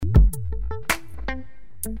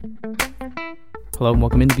Hello and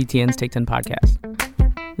welcome into BTN's Take 10 podcast.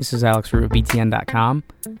 This is Alex Root of BTN.com,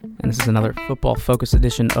 and this is another football-focused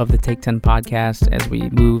edition of the Take 10 podcast as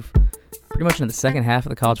we move pretty much into the second half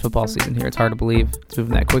of the college football season here. It's hard to believe it's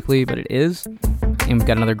moving that quickly, but it is. And we've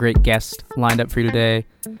got another great guest lined up for you today.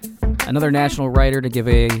 Another national writer to give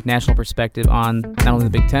a national perspective on not only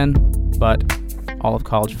the Big Ten, but all of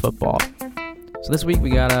college football. So this week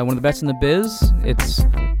we got one of the best in the biz. It's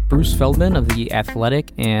Bruce Feldman of The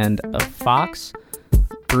Athletic and of Fox.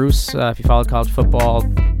 Bruce, if you followed college football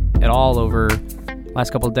at all over the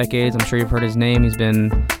last couple of decades, I'm sure you've heard his name. He's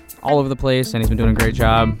been all over the place, and he's been doing a great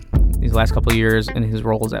job these last couple of years in his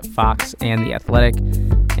roles at Fox and The Athletic.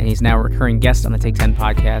 And he's now a recurring guest on the Take 10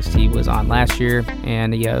 podcast. He was on last year,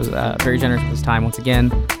 and he was very generous with his time once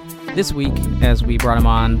again this week as we brought him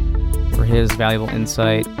on for his valuable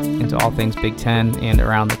insight into all things Big Ten and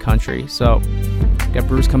around the country. So we've got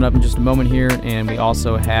Bruce coming up in just a moment here, and we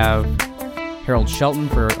also have Harold Shelton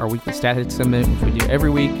for our weekly stat hit segment, which we do every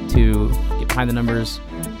week to get behind the numbers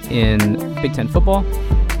in Big Ten football.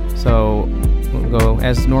 So we'll go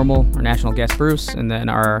as normal, our national guest Bruce, and then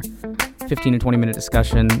our 15 to 20 minute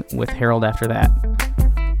discussion with Harold after that.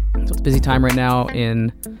 So it's a busy time right now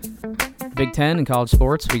in Big Ten and college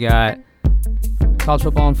sports. We got college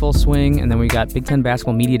football in full swing, and then we got Big Ten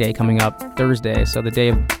Basketball Media Day coming up Thursday. So the day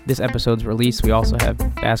of this episode's release, we also have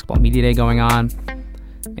Basketball Media Day going on,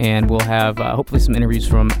 and we'll have hopefully some interviews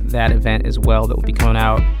from that event as well that will be coming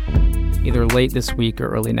out either late this week or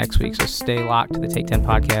early next week. So stay locked to the Take 10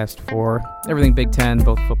 podcast for everything Big Ten,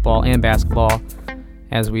 both football and basketball,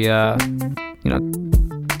 as we turn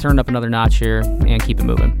up another notch here and keep it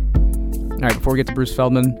moving. All right, before we get to Bruce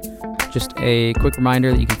Feldman, just a quick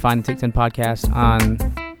reminder that you can find the Take 10 podcast on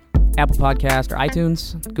Apple Podcast or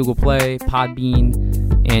iTunes, Google Play, Podbean,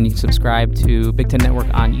 and you can subscribe to Big Ten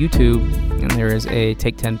Network on YouTube, and there is a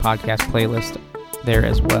Take 10 podcast playlist there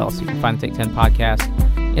as well. So you can find the Take 10 podcast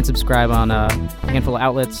and subscribe on a handful of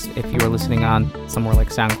outlets if you are listening on somewhere like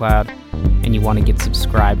SoundCloud and you want to get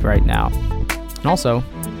subscribed right now. And also,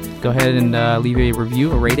 go ahead and leave a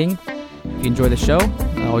review, a rating, if you enjoy the show.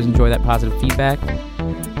 I always enjoy that positive feedback,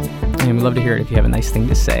 and we'd love to hear it if you have a nice thing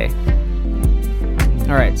to say.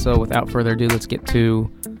 All right, so without further ado, let's get to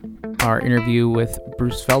our interview with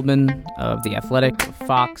Bruce Feldman of The Athletic, of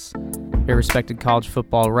Fox, very respected college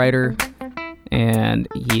football writer, and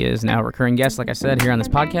he is now a recurring guest, like I said, here on this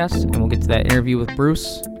podcast, and we'll get to that interview with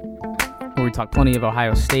Bruce, where we talk plenty of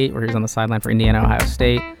Ohio State, where he was on the sideline for Indiana, Ohio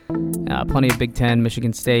State, plenty of Big Ten,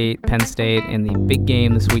 Michigan State, Penn State, and the big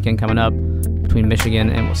game this weekend coming up between Michigan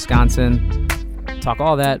and Wisconsin. Talk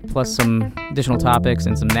all that, plus some additional topics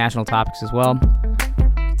and some national topics as well.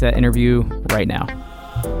 Get to that interview right now.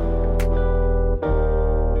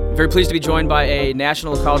 Very pleased to be joined by a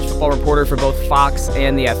national college football reporter for both Fox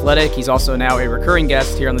and The Athletic. He's also now a recurring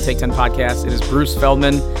guest here on the Take 10 podcast. It is Bruce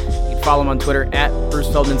Feldman. You can follow him on Twitter at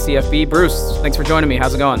Bruce Feldman CFB. Bruce, thanks for joining me.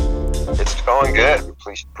 How's it going? It's going good.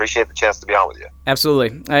 Appreciate the chance to be on with you.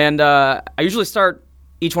 Absolutely. And I usually start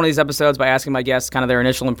each one of these episodes by asking my guests kind of their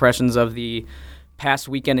initial impressions of the past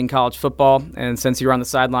weekend in college football. And since you were on the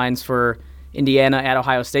sidelines for Indiana at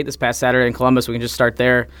Ohio State this past Saturday in Columbus, we can just start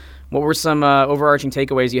there. What were some overarching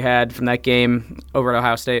takeaways you had from that game over at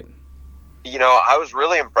Ohio State? You know, I was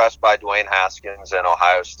really impressed by Dwayne Haskins and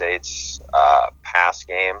Ohio State's pass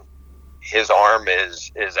game. His arm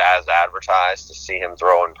is as advertised. To see him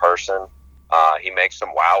throw in person, he makes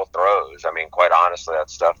some wow throws. I mean, quite honestly,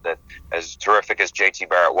 that's stuff that, as terrific as JT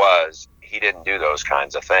Barrett was, he didn't do those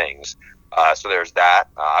kinds of things. So there's that.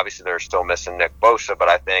 Obviously, they're still missing Nick Bosa, but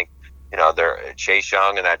I think, Chase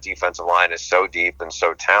Young and that defensive line is so deep and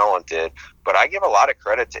so talented. But I give a lot of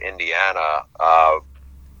credit to Indiana,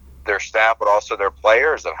 their staff, but also their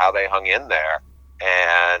players, of how they hung in there.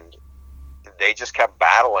 And they just kept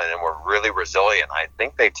battling and were really resilient. I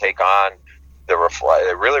think they take on they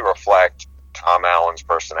really reflect Tom Allen's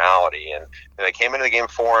personality. And they came into the game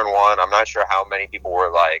 4-1. I'm not sure how many people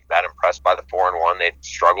were like that impressed by the 4-1. They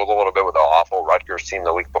struggled a little bit with the awful Rutgers team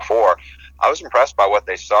the week before. I was impressed by what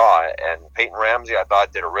they saw, and Peyton Ramsey, I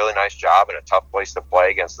thought, did a really nice job in a tough place to play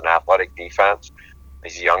against an athletic defense.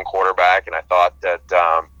 He's a young quarterback, and I thought that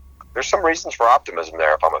there's some reasons for optimism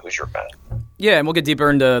there if I'm a Hoosier fan. Yeah, and we'll get deeper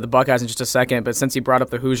into the Buckeyes in just a second, but since you brought up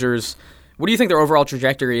the Hoosiers, what do you think their overall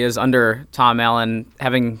trajectory is under Tom Allen,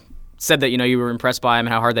 having said that, you were impressed by him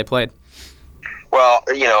and how hard they played? Well,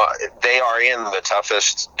 they are in the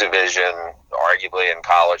toughest division, arguably, in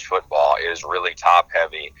college football. It is really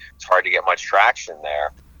top-heavy. It's hard to get much traction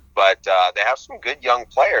there. But they have some good young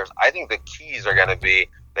players. I think the keys are going to be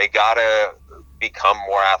they got to become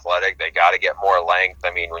more athletic. They got to get more length.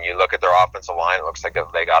 I mean, when you look at their offensive line, it looks like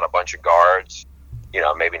they got a bunch of guards,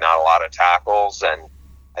 maybe not a lot of tackles. And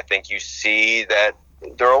I think you see that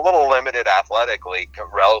they're a little limited athletically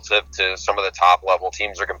relative to some of the top level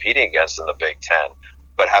teams they're competing against in the Big Ten.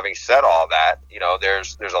 But having said all that,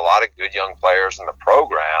 there's a lot of good young players in the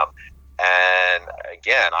program. And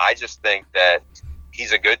again, I just think that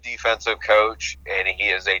he's a good defensive coach and he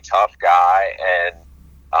is a tough guy. And,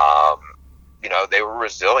 they were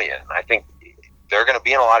resilient. I think they're going to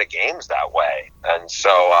be in a lot of games that way. And so,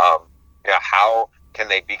 how can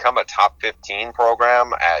they become a top 15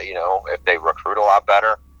 program? If they recruit a lot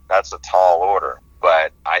better, that's a tall order.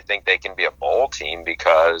 But I think they can be a bowl team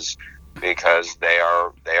because they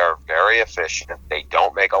are very efficient. They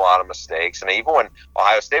don't make a lot of mistakes. And even when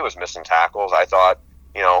Ohio State was missing tackles, I thought,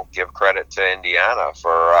 give credit to Indiana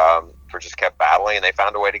for just kept battling, and they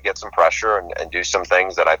found a way to get some pressure and do some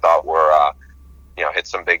things that I thought were, hit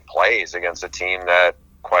some big plays against a team that,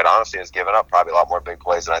 quite honestly, has given up probably a lot more big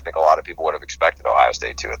plays than I think a lot of people would have expected Ohio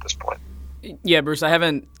State to at this point. Yeah, Bruce, I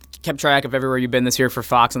haven't kept track of everywhere you've been this year for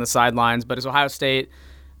Fox on the sidelines, but is Ohio State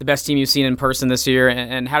the best team you've seen in person this year,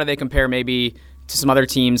 and how do they compare maybe to some other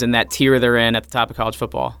teams in that tier they're in at the top of college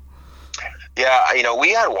football? Yeah,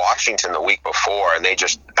 we had Washington the week before, and they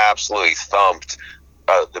just absolutely thumped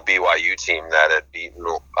the BYU team that had beaten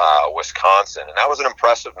Wisconsin, and that was an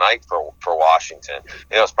impressive night for Washington.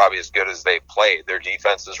 It's probably as good as they've played. Their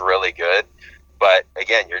defense is really good, but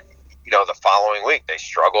again, the following week they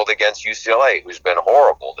struggled against UCLA, who's been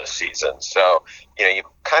horrible this season. So, you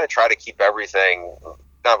kind of try to keep everything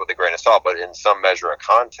not with a grain of salt, but in some measure of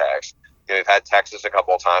context. We've had Texas a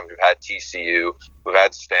couple of times. We've had TCU. We've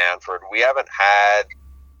had Stanford. We haven't had,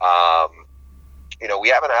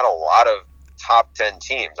 a lot of top 10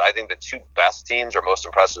 teams. I think the two best teams or most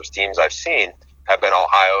impressive teams I've seen have been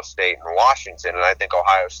Ohio State and Washington. And I think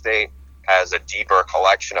Ohio State has a deeper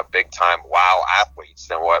collection of big-time wow athletes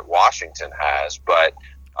than what Washington has. But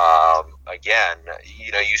again,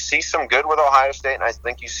 you see some good with Ohio State, and I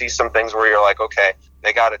think you see some things where you're like, okay,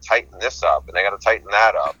 they got to tighten this up and they got to tighten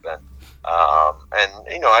that up. And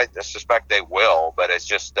I suspect they will, but it's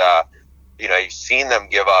just, you've seen them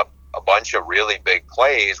give up a bunch of really big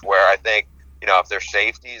plays where I think, if their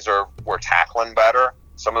safeties were tackling better,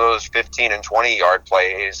 some of those 15 and 20 yard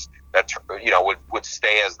plays that, would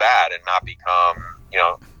stay as that and not become,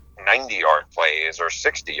 90 yard plays or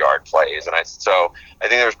 60 yard plays. And so I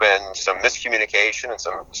think there's been some miscommunication and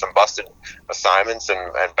some busted assignments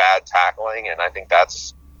and bad tackling. And I think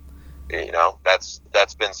that's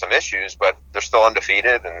been some issues, but they're still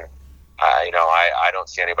undefeated. And I don't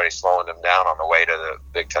see anybody slowing them down on the way to the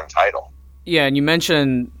Big Ten title. Yeah. And you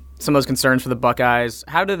mentioned some of those concerns for the Buckeyes.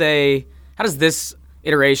 How does this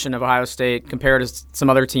iteration of Ohio State compare to some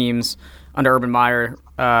other teams under Urban Meyer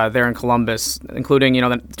there in Columbus, including, the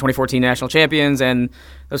 2014 national champions and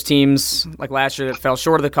those teams like last year that fell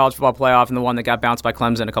short of the college football playoff and the one that got bounced by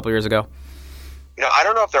Clemson a couple years ago? I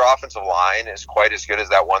don't know if their offensive line is quite as good as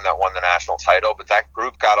that one that won the national title, but that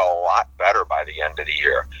group got a lot better by the end of the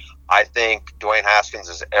year. I think Dwayne Haskins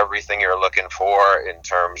is everything you're looking for in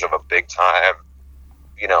terms of a big-time,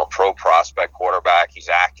 pro prospect quarterback. He's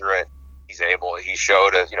accurate. He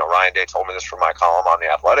showed, Ryan Day told me this from my column on The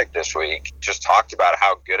Athletic this week, just talked about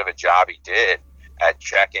how good of a job he did at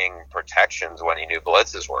checking protections when he knew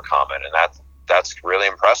blitzes were coming. And that's really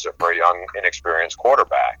impressive for a young, inexperienced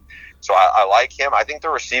quarterback. So I like him. I think the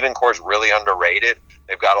receiving core is really underrated.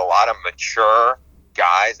 They've got a lot of mature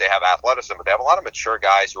guys. They have athleticism, but they have a lot of mature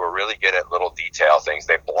guys who are really good at little detail things.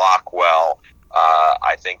 They block well.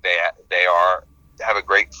 I think they have a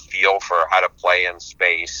great feel for how to play in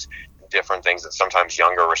space, different things that sometimes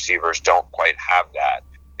younger receivers don't quite have that.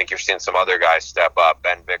 I think you're seeing some other guys step up.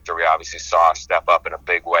 Ben Victor, we obviously saw step up in a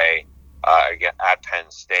big way at Penn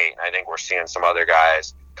State. And I think we're seeing some other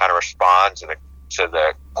guys kind of respond to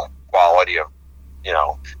the quality of,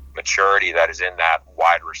 maturity that is in that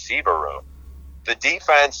wide receiver room. The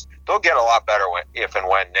defense, they'll get a lot better if and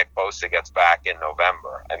when Nick Bosa gets back in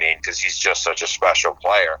November. I mean, because he's just such a special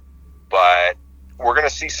player. But we're going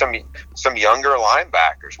to see some younger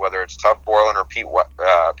linebackers, whether it's Tuff Borland or Pete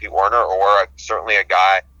Werner, or certainly a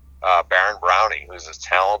guy, Baron Browning, who's as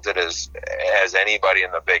talented as anybody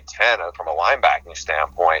in the Big Ten from a linebacking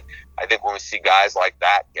standpoint. I think when we see guys like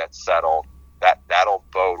that get settled, that'll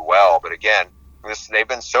bode well. But again, they've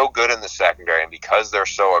been so good in the secondary, and because they're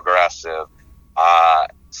so aggressive,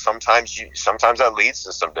 sometimes that leads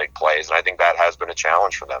to some big plays, and I think that has been a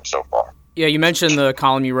challenge for them so far. Yeah, you mentioned the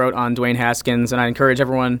column you wrote on Dwayne Haskins, and I encourage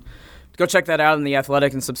everyone to go check that out in The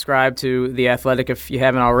Athletic and subscribe to The Athletic if you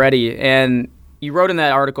haven't already. And you wrote in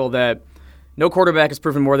that article that no quarterback has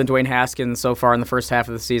proven more than Dwayne Haskins so far in the first half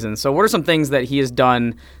of the season. So what are some things that he has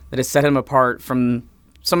done that has set him apart from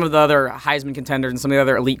some of the other Heisman contenders and some of the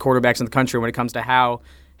other elite quarterbacks in the country when it comes to how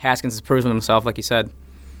Haskins has proven himself, like you said?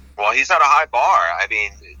 Well, he's at a high bar. I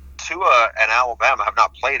mean, Tua and Alabama have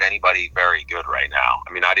not played anybody very good right now.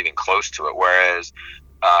 I mean, not even close to it. Whereas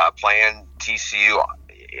playing TCU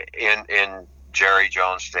in Jerry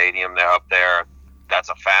Jones Stadium, they're up there. That's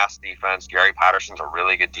a fast defense. Gary Patterson's a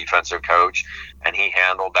really good defensive coach, and he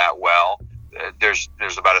handled that well. There's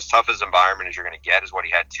about as tough as environment as you're going to get is what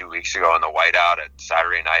he had 2 weeks ago in the whiteout at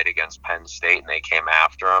Saturday night against Penn State, and they came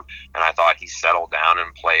after him, and I thought he settled down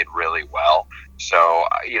and played really well. So,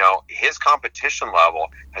 his competition level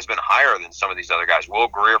has been higher than some of these other guys. Will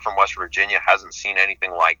Greer from West Virginia hasn't seen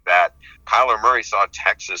anything like that. Kyler Murray saw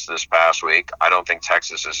Texas this past week. I don't think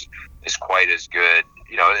Texas is quite as good.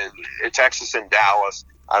 Texas and Dallas,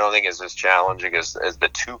 I don't think is as challenging as the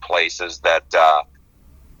two places that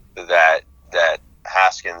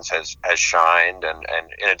Haskins has shined, and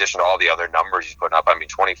in addition to all the other numbers he's putting up,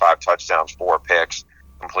 25 touchdowns, 4 picks,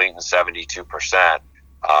 completing 72%.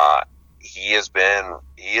 He has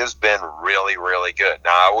been really, really good.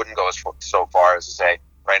 Now, I wouldn't go so far as to say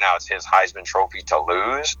right now it's his Heisman Trophy to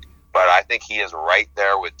lose, but I think he is right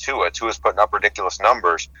there with Tua. Tua's putting up ridiculous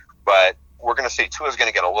numbers, but we're going to see Tua's going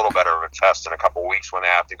to get a little better of a test in a couple weeks when they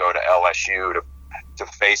have to go to LSU to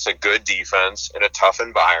face a good defense in a tough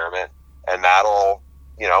environment, and that'll,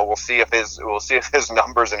 we'll see if his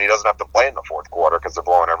numbers, and he doesn't have to play in the fourth quarter because they're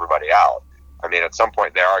blowing everybody out. At some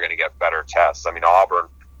point they are going to get better tests. Auburn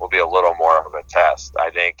will be a little more of a test. I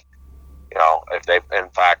think, if they in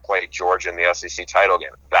fact play Georgia in the SEC title game,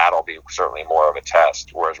 that'll be certainly more of a test.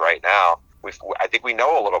 Whereas right now, I think we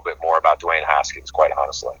know a little bit more about Dwayne Haskins, quite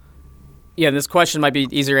honestly. Yeah, this question might be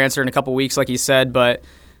easier to answer in a couple weeks, like you said, but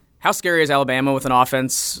how scary is Alabama with an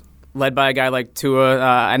offense led by a guy like Tua?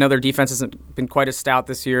 I know their defense hasn't been quite as stout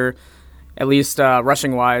this year, at least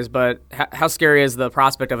rushing-wise, but how scary is the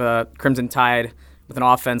prospect of a Crimson Tide with an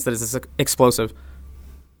offense that is this explosive?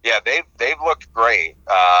 Yeah, they've looked great.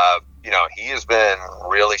 He has been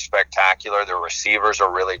really spectacular. Their receivers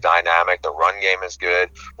are really dynamic. The run game is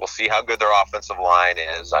good. We'll see how good their offensive line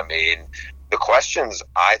is. The questions,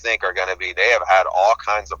 I think, are going to be, they have had all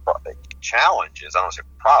kinds of challenges. I don't want to say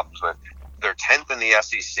problems, but they're 10th in the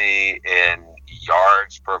SEC in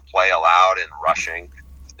yards per play allowed in rushing.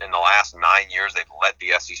 In the last 9 years, they've led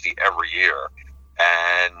the SEC every year.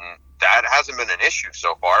 And that hasn't been an issue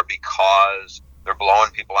so far because they're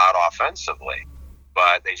blowing people out offensively.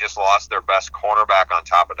 But they just lost their best cornerback on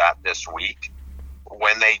top of that this week.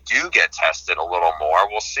 When they do get tested a little more,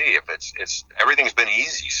 we'll see if it's everything's been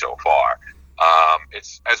easy so far.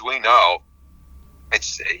 It's, as we know,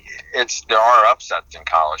 there are upsets in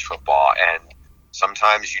college football, and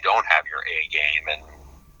sometimes you don't have your A game, and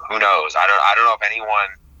who knows? I don't know if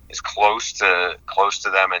anyone is close to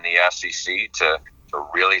them in the SEC to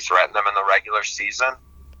really threaten them in the regular season.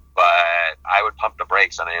 But I would pump the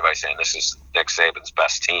brakes on anybody saying this is Nick Saban's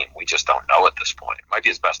best team. We just don't know at this point. It might be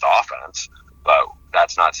his best offense, but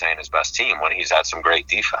that's not saying his best team when he's had some great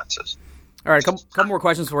defenses. All right, a couple more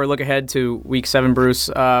questions before we look ahead to Week 7, Bruce.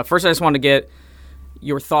 First, I just wanted to get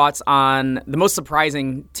your thoughts on the most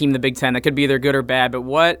surprising team in the Big Ten. That could be either good or bad, but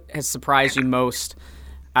what has surprised you most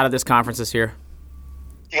out of this conference this year?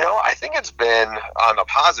 I think it's been, on the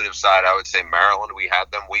positive side, I would say Maryland. We had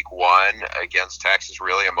them Week 1 against Texas,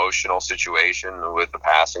 really emotional situation with the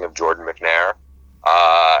passing of Jordan McNair.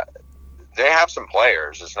 They have some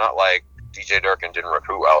players. It's not like DJ Durkin didn't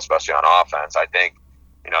recruit well, especially on offense. I think,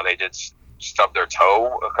 they did stub their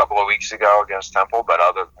toe a couple of weeks ago against Temple, but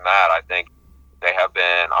other than that, I think they have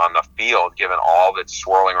been on the field, given all that's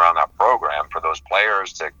swirling around that program, for those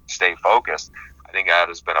players to stay focused. I think that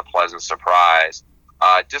has been a pleasant surprise.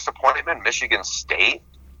 Disappointment, Michigan State.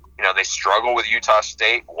 They struggle with Utah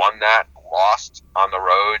State, won that, lost on the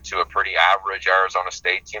road to a pretty average Arizona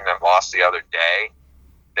State team that lost the other day.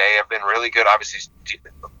 They have been really good, obviously,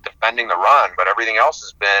 defending the run, but everything else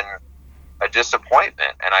has been a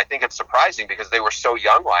disappointment. And I think it's surprising because they were so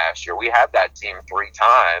young last year. We had that team 3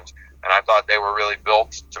 times, and I thought they were really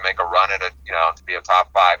built to make a run at to be a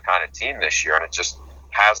top 5 kind of team this year, and it just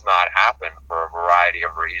has not happened for a variety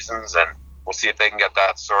of reasons. And we'll see if they can get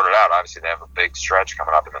that sorted out. Obviously, they have a big stretch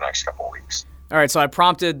coming up in the next couple of weeks. All right, so I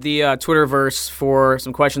prompted the Twitterverse for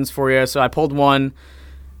some questions for you. So I pulled one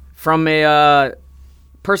from a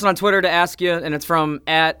person on Twitter to ask you, and it's from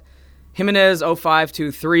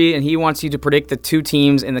 @Jimenez0523, and he wants you to predict the 2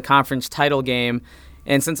 teams in the conference title game.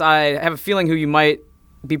 And since I have a feeling who you might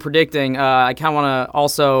be predicting, I kind of want to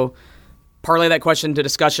also parlay that question to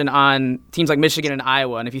discussion on teams like Michigan and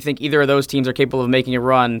Iowa, and if you think either of those teams are capable of making a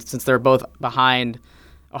run since they're both behind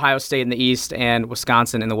Ohio State in the East and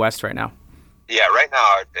Wisconsin in the West right now. Yeah, right now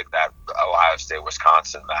I would pick that Ohio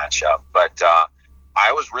State-Wisconsin matchup. But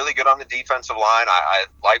Iowa's really good on the defensive line. I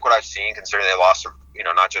like what I've seen, considering they lost some,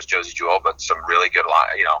 not just Josie Jewell, but some really good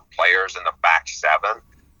players in the back seven.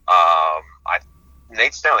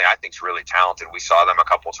 Nate Stanley, I think, is really talented. We saw them a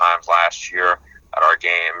couple times last year at our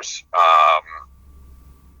games.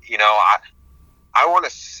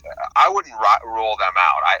 I wouldn't rule them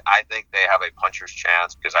out. I think they have a puncher's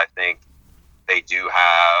chance because I think they do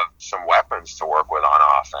have some weapons to work with on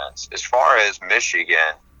offense. As far as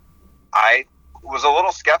Michigan, I was a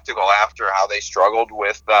little skeptical after how they struggled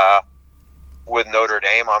with Notre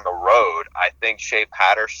Dame on the road. I think Shea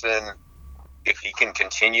Patterson, if he can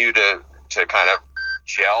continue to kind of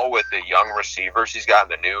gel with the young receivers he's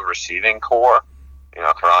got in the new receiving core,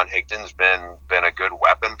 Karan Higdon's been a good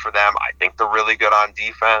weapon for them. I think they're really good on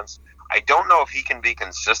defense. I don't know if he can be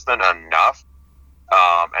consistent enough.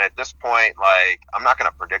 And at this point, I'm not going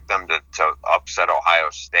to predict them to upset Ohio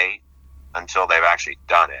State until they've actually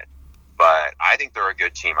done it. But I think they're a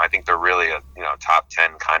good team. I think they're really a top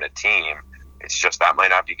 10 kind of team. It's just that might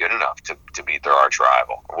not be good enough to beat their arch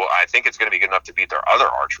rival. Well, I think it's going to be good enough to beat their other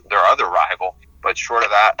rival. But short of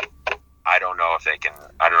that, I don't know if they can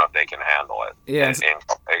handle it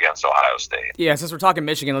against Ohio State. Yeah, since we're talking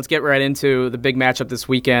Michigan, let's get right into the big matchup this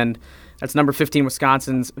weekend. That's number 15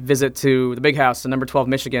 Wisconsin's visit to the Big House, and number 12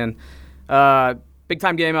 Michigan.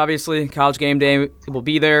 Big-time game, obviously. College game day will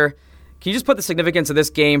be there. Can you just put the significance of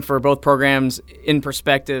this game for both programs in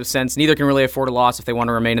perspective, since neither can really afford a loss if they want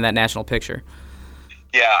to remain in that national picture?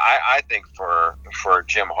 Yeah, I think for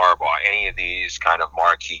Jim Harbaugh, any of these kind of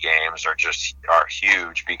marquee games are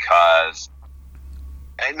huge because,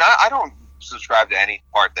 and I don't subscribe to any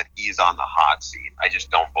part that he's on the hot seat. I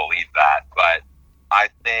just don't believe that. But I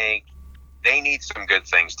think they need some good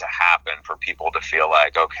things to happen for people to feel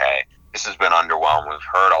like, okay, this has been underwhelming. We've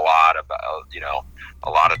heard a lot about, a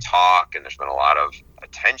lot of talk, and there's been a lot of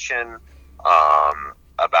attention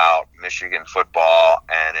about Michigan football,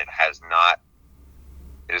 and it has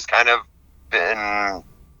kind of been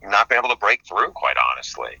not been able to break through, quite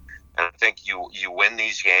honestly. And I think you win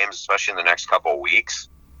these games, especially in the next couple of weeks,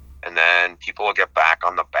 and then people will get back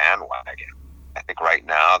on the bandwagon. I think right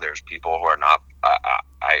now there's people who are not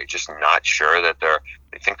just not sure that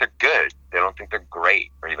they think they're good. They don't think they're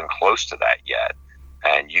great or even close to that yet.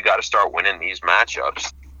 And you got to start winning these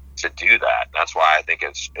matchups to do that. That's why I think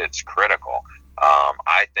it's critical.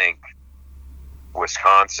 I think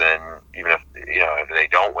Wisconsin, even if they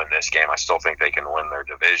don't win this game, I still think they can win their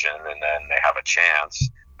division, and then they have a chance.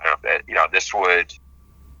 This would,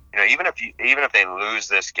 even if they lose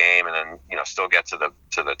this game and then still get to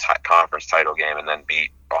the conference title game and then beat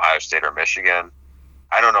Ohio State or Michigan,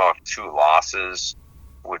 I don't know if 2 losses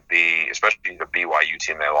would be, especially the BYU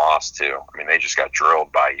team they lost to. I mean, they just got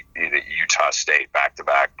drilled by Utah State,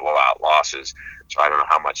 back-to-back blowout losses. So I don't know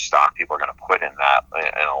how much stock people are going to put in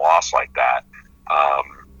a loss like that.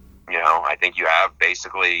 I think you have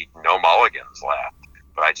basically no mulligans left.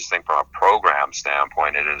 But I just think from a program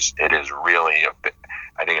standpoint, it is really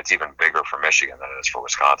I think it's even bigger for Michigan than it is for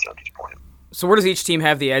Wisconsin at this point. So where does each team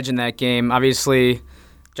have the edge in that game? Obviously,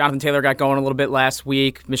 Jonathan Taylor got going a little bit last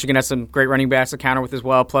week. Michigan has some great running backs to counter with as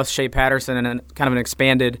well, plus Shea Patterson and kind of an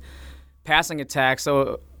expanded passing attack.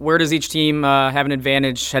 So where does each team have an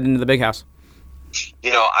advantage heading into the Big House?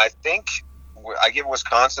 I think I give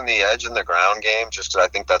Wisconsin the edge in the ground game just because I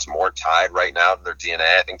think that's more tied right now to their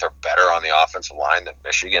DNA. I think they're better on the offensive line than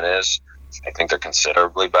Michigan is. I think they're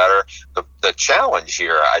considerably better. The challenge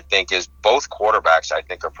here, I think, is both quarterbacks, I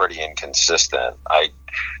think, are pretty inconsistent. I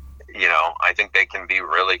think they can be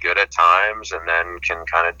really good at times and then can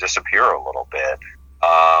kind of disappear a little bit.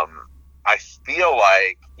 I feel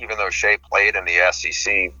like even though Shea played in the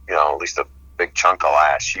SEC, at least a big chunk of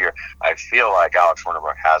last year, I feel like Alex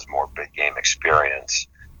Hornibrook has more big game experience,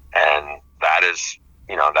 and that is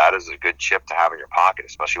a good chip to have in your pocket,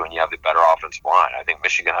 especially when you have the better offensive line. I think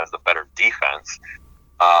Michigan has the better defense,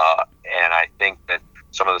 and I think that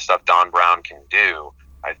some of the stuff Don Brown can do,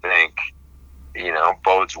 I think,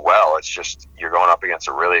 bodes well. It's just you're going up against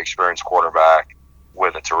a really experienced quarterback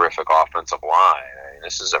with a terrific offensive line. I mean,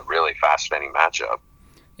 this is a really fascinating matchup.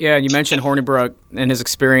 Yeah, you mentioned Hornibrook and his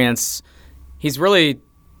experience. He's really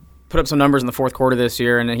put up some numbers in the fourth quarter this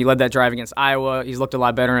year, and he led that drive against Iowa. He's looked a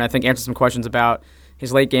lot better, and I think answered some questions about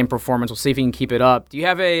his late-game performance. We'll see if he can keep it up. Do you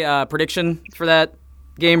have a prediction for that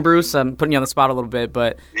game, Bruce? I'm putting you on the spot a little bit,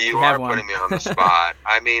 but you are putting me on the spot.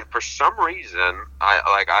 I mean, for some reason,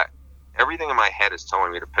 everything in my head is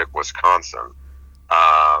telling me to pick Wisconsin.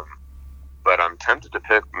 But I'm tempted to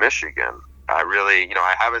pick Michigan. I really,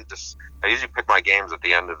 I usually pick my games at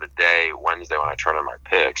the end of the day, Wednesday, when I turn in my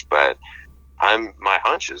picks, but my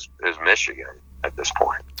hunch is Michigan at this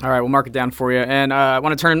point. All right, we'll mark it down for you. And I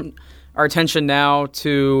want to turn our attention now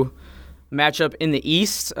to a matchup in the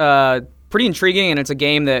East. Pretty intriguing, and it's a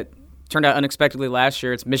game that turned out unexpectedly last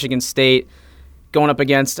year. It's Michigan State going up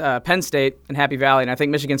against Penn State in Happy Valley, and I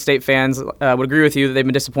think Michigan State fans would agree with you that they've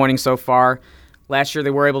been disappointing so far. Last year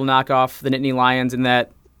they were able to knock off the Nittany Lions in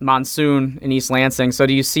that monsoon in East Lansing. So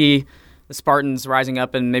do you see the Spartans rising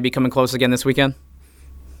up and maybe coming close again this weekend?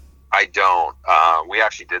 I don't. We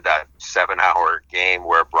actually did that 7-hour game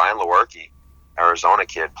where Brian Lewerke, Arizona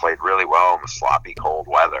kid, played really well in the sloppy cold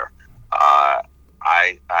weather.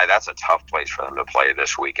 That's a tough place for them to play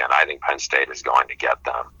this weekend. I think Penn State is going to get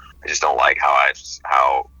them. I just don't like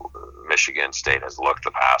how Michigan State has looked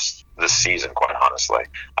this season. Quite honestly,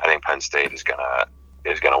 I think Penn State is gonna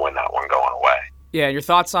win that one going away. Yeah, your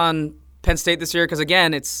thoughts on Penn State this year? Because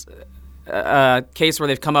again, it's a case where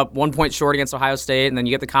they've come up 1 point short against Ohio State, and then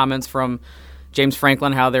you get the comments from James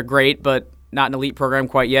Franklin how they're great, but not an elite program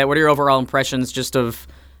quite yet. What are your overall impressions just of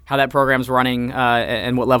how that program's running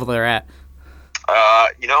and what level they're at?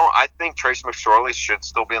 I think Trace McSorley should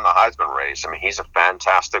still be in the Heisman race. I mean, he's a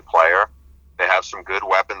fantastic player. They have some good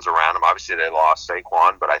weapons around him. Obviously, they lost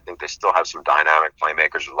Saquon, but I think they still have some dynamic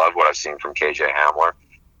playmakers. I love what I've seen from KJ Hamler.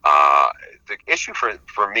 The issue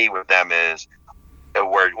for me with them is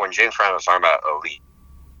when James Franklin was talking about elite,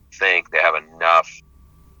 I think they have enough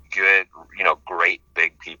good, great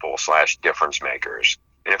big people / difference makers.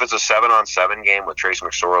 And if it's a 7-on-7 game with Trace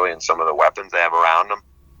McSorley and some of the weapons they have around them,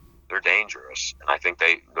 they're dangerous. And I think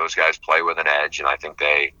those guys play with an edge, and I think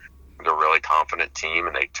they're a really confident team,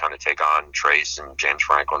 and they kind of take on Trace and James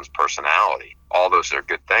Franklin's personality. All those are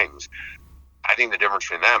good things. I think the difference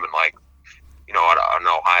between them and on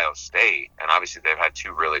Ohio State, and obviously they've had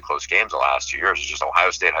 2 really close games the last 2 years, is just Ohio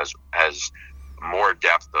State has more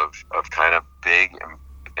depth of kind of big,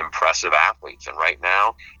 impressive athletes. And right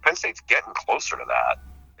now, Penn State's getting closer to that.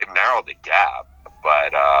 They've narrowed the gap,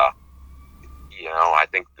 but I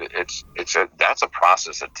think that that's a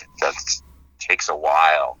process that takes a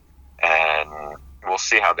while, and we'll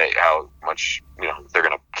see how much they're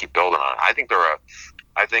going to keep building on it. I think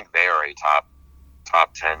they are a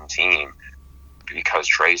top 10 team because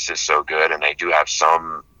Trace is so good, and they do have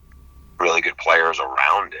some really good players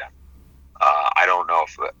around him. I don't know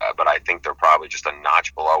but I think they're probably just a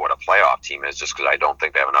notch below what a playoff team is, just because I don't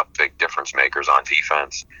think they have enough big difference makers on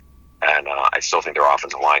defense. And I still think their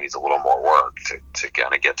offensive line needs a little more work to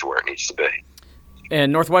kind of get to where it needs to be.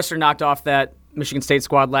 And Northwestern knocked off that Michigan State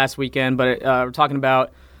squad last weekend, but we're talking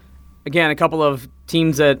about, again, a couple of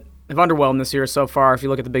teams that have underwhelmed this year so far, if you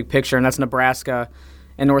look at the big picture, and that's Nebraska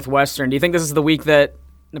and Northwestern. Do you think this is the week that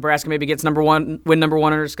Nebraska maybe gets win number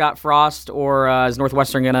one under Scott Frost, or is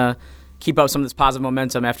Northwestern going to keep up some of this positive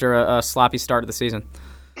momentum after a sloppy start of the season?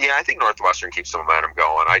 Yeah, I think Northwestern keeps the momentum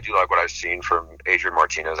going. I do like what I've seen from Adrian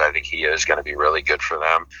Martinez. I think he is going to be really good for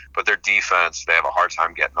them. But their defense, they have a hard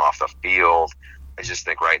time getting off the field. I just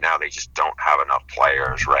think right now they just don't have enough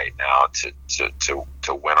players right now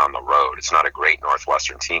to win on the road. It's not a great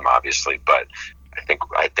Northwestern team, obviously, but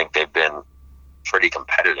I think they've been pretty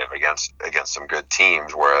competitive against some good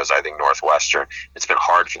teams, whereas I think Northwestern, it's been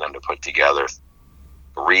hard for them to put together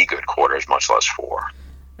 3 good quarters, much less 4.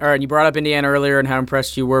 All right, you brought up Indiana earlier and how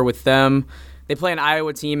impressed you were with them. They play an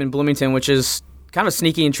Iowa team in Bloomington, which is kind of a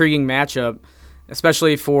sneaky, intriguing matchup,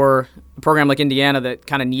 especially for a program like Indiana that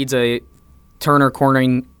kind of needs a corner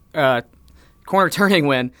turning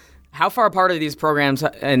win. How far apart are these programs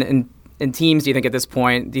and teams, do you think, at this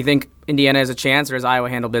point? Do you think Indiana has a chance, or does Iowa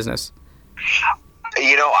handle business?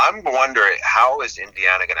 I'm wondering, how is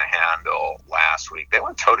Indiana going to handle last week? They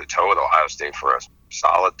went toe-to-toe with Ohio State for a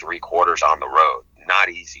solid 3 quarters on the road. Not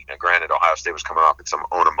easy. Now, granted, Ohio State was coming off in some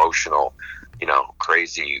own emotional,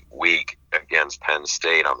 crazy week against Penn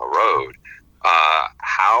State on the road.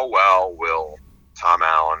 How well will Tom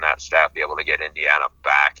Allen and that staff be able to get Indiana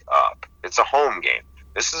back up? It's a home game.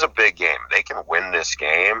 This is a big game. They can win this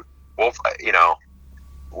game. We'll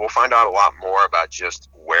find out a lot more about just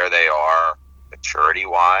where they are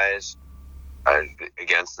maturity-wise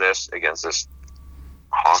against this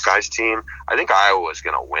Hawkeyes team. I think Iowa is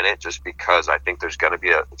going to win it, just because I think it's going to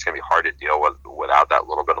be hard to deal with without that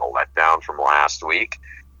little bit of letdown from last week.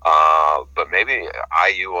 But maybe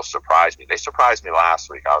IU will surprise me. They surprised me last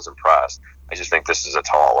week. I was impressed. I just think this is a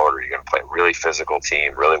tall order. You're going to play a really physical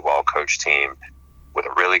team, really well-coached team with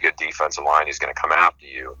a really good defensive line who's going to come after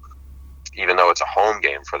you. even though it's a home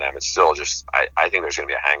game for them, it's still just, I think there's going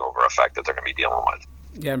to be a hangover effect that they're going to be dealing with.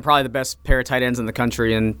 Yeah, and probably the best pair of tight ends in the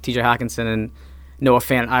country, and TJ Hawkinson and Noah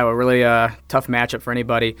Fant, Iowa. Really tough matchup for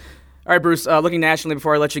anybody. All right, Bruce, looking nationally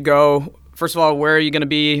before I let you go, first of all, where are you going to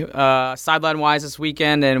be sideline-wise this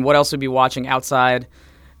weekend, and what else will you be watching outside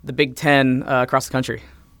the Big Ten across the country?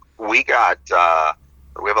 We have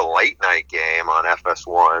a late-night game on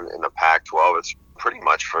FS1 in the Pac-12. It's pretty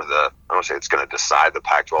much for I don't say it's going to decide the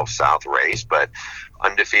Pac-12 South race, but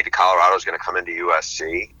undefeated Colorado is going to come into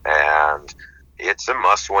USC, and it's a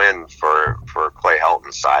must-win for Clay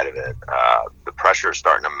Helton's side of it. The pressure is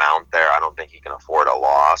starting to mount there. I don't think he can afford a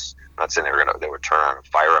loss. I'm not saying they would turn around and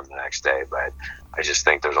fire him the next day, but I just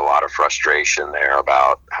think there's a lot of frustration there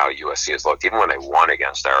about how USC has looked. Even when they won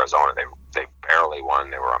against Arizona, they barely won.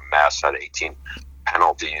 They were a mess, had 18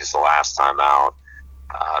 penalties the last time out.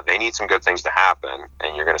 They need some good things to happen,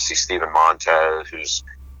 and you're going to see Steven Montez, who's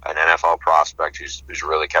an NFL prospect who's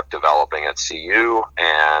really kept developing at CU,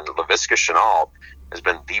 and Laviska Shenault has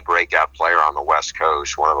been the breakout player on the West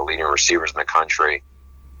Coast, one of the leading receivers in the country,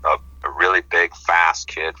 a really big, fast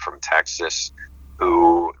kid from Texas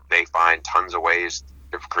who they find tons of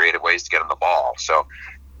creative ways to get him the ball. So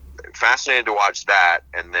fascinated to watch that.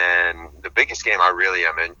 And then the biggest game I really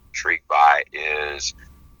am intrigued by is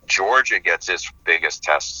Georgia gets its biggest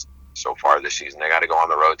test so far this season. They got to go on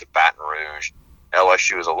the road to Baton Rouge.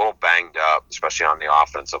 LSU is a little banged up, especially on the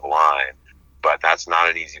offensive line, but that's not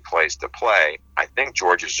an easy place to play. I think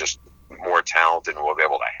Georgia's just more talented and will be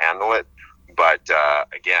able to handle it. But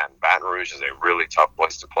again, Baton Rouge is a really tough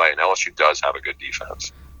place to play, and LSU does have a good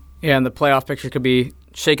defense. Yeah, and the playoff picture could be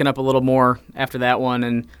shaken up a little more after that one.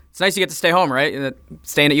 And it's nice you get to stay home, right?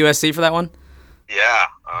 Staying at USC for that one? Yeah,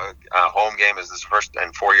 home game is this first,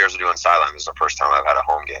 in 4 years of doing sideline, this is the first time I've had a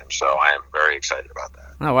home game, so I am very excited about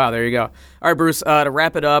that. Oh, wow, there you go. All right, Bruce, to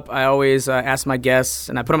wrap it up, I always ask my guests,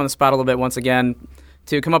 and I put them on the spot a little bit once again,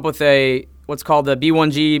 to come up with what's called the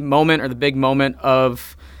B1G moment or the big moment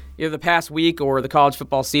of either the past week or the college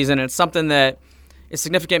football season. And it's something that is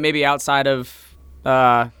significant maybe outside of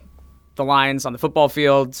the lines on the football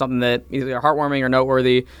field, something that either heartwarming or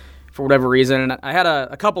noteworthy for whatever reason. And I had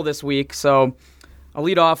a couple this week, so I'll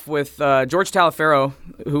lead off with George Taliaferro,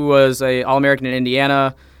 who was an All-American in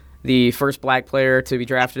Indiana, the first black player to be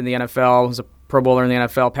drafted in the NFL, was a Pro Bowler in the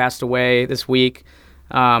NFL, passed away this week.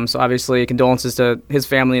 So obviously condolences to his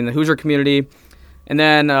family and the Hoosier community. And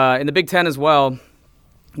then in the Big Ten as well,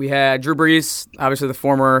 we had Drew Brees, obviously the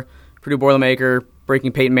former Purdue Boilermaker,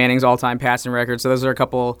 breaking Peyton Manning's all-time passing record. So those are a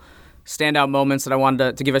couple standout moments that I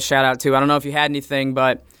wanted to give a shout-out to. I don't know if you had anything,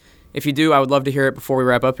 but if you do, I would love to hear it before we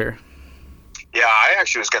wrap up here. Yeah, I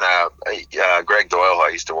actually was going to Greg Doyle, who I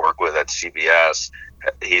used to work with at CBS,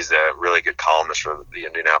 he's a really good columnist for the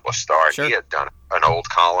Indianapolis Star. Sure. He had done an old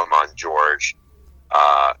column on George,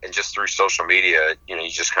 and just through social media, you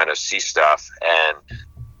just kind of see stuff. And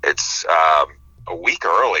it's a week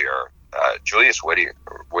earlier, Julius Whittier,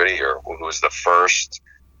 who was the first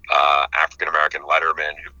African-American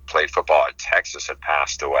letterman who played football at Texas, had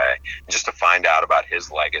passed away. And just to find out about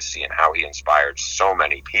his legacy and how he inspired so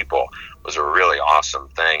many people was a really awesome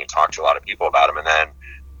thing, and talked to a lot of people about him. And then,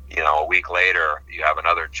 a week later, you have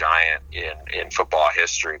another giant in football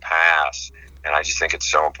history pass. And I just think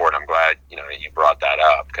it's so important. I'm glad, you brought that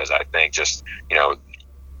up, because I think just,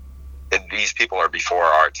 these people are before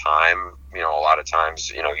our time. A lot of times,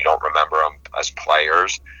 you don't remember them as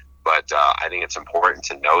players. But I think it's important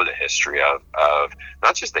to know the history of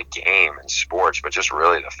not just the game and sports, but just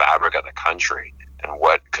really the fabric of the country, and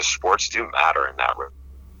because sports do matter in that.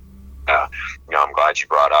 I'm glad you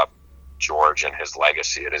brought up George and his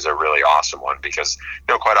legacy. It is a really awesome one, because,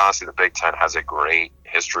 quite honestly, the Big Ten has a great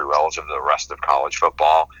history relative to the rest of college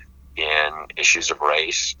football in issues of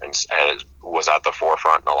race, and was at the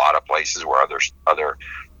forefront in a lot of places where other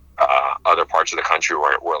parts of the country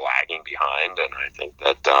were lagging behind. And I think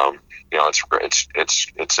that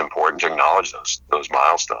it's important to acknowledge those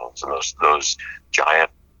milestones and those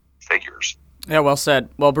giant figures. Yeah, well said.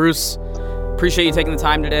 Well, Bruce, appreciate you taking the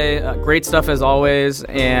time today. Great stuff as always,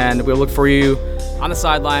 and we'll look for you on the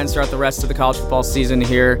sidelines throughout the rest of the college football season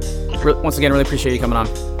here. Once again, really appreciate you coming on.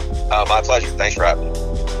 My pleasure. Thanks for having me.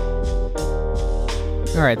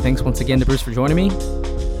 All right, thanks once again to Bruce for joining me.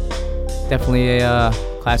 Definitely a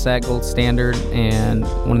Class Act gold standard, and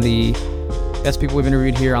one of the best people we've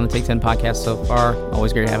interviewed here on the Take 10 podcast so far.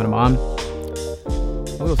 Always great having him on.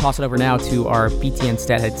 We will toss it over now to our BTN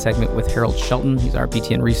Stat Head segment with Harold Shelton. He's our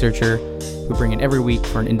BTN researcher who bring in every week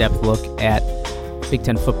for an in-depth look at Big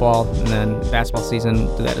Ten football, and then basketball season,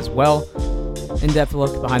 do that as well. In-depth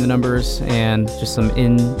look behind the numbers and just some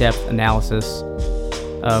in-depth analysis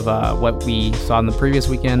of what we saw in the previous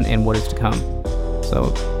weekend and what is to come.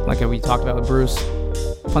 So, like we talked about with Bruce,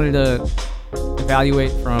 plenty to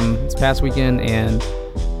evaluate from this past weekend and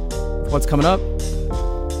what's coming up.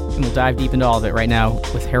 And we'll dive deep into all of it right now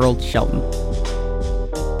with Harold Shelton.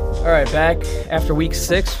 All right, back after week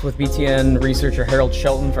 6 with BTN researcher Harold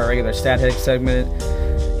Shelton for our regular Stat Head segment.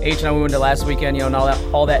 H and I went into last weekend, not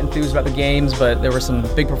all that enthused about the games, but there were some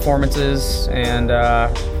big performances and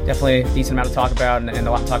definitely a decent amount to talk about and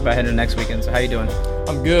a lot to talk about heading into next weekend. So how you doing?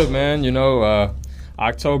 I'm good, man.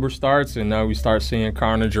 October starts and now we start seeing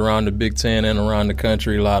carnage around the Big Ten and around the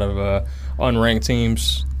country. A lot of unranked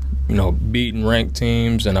teams, beating ranked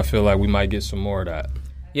teams, and I feel like we might get some more of that.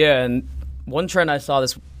 Yeah, and one trend I saw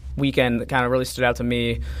this weekend that kind of really stood out to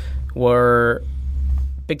me were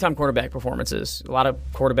big-time quarterback performances. A lot of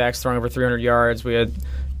quarterbacks throwing over 300 yards. We had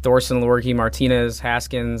Thorson, Lorky, Martinez,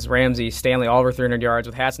 Haskins, Ramsey, Stanley, all over 300 yards,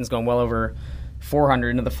 with Haskins going well over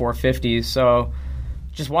 400 into the 450s. So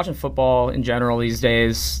just watching football in general these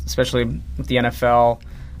days, especially with the NFL,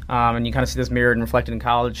 and you kind of see this mirrored and reflected in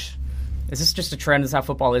college. Is this just a trend? Is this how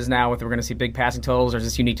football is now, with we're going to see big passing totals, or is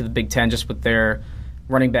this unique to the Big Ten just with their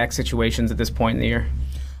running back situations at this point in the year?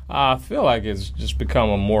 I feel like it's just become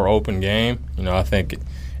a more open game. I think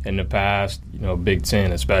in the past, Big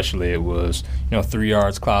Ten especially, it was, 3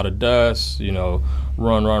 yards, cloud of dust,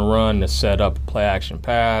 run to set up a play-action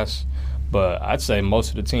pass. But I'd say most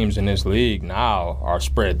of the teams in this league now are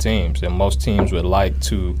spread teams, and most teams would like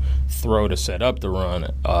to throw to set up the run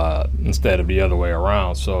instead of the other way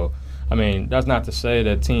around. So, that's not to say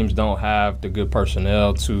that teams don't have the good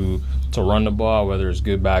personnel to run the ball, whether it's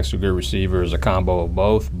good backs or good receivers, a combo of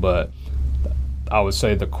both. But I would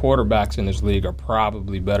say the quarterbacks in this league are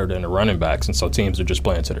probably better than the running backs, and so teams are just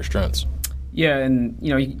playing to their strengths. Yeah, and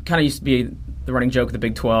you kind of used to be the running joke of the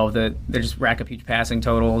Big 12 that they just rack up huge passing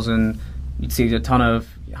totals, and you'd see a ton of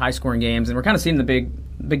high-scoring games. And we're kind of seeing the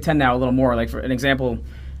Big 10 now a little more. Like, for an example,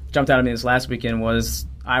 jumped out at me this last weekend was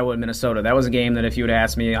Iowa and Minnesota. That was a game that if you would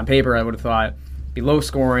ask me on paper, I would have thought it'd be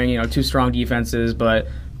low-scoring, two strong defenses, but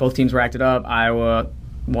both teams racked it up. Iowa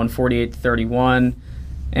won 48-31,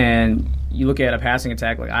 and you look at a passing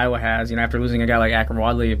attack like Iowa has, after losing a guy like Akron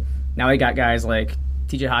Wadley, now they got guys like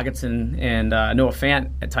TJ Hockenson and Noah Fant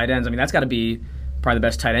at tight ends. That's got to be probably the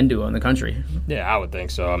best tight end duo in the country. Yeah, I would think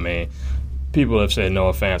so. People have said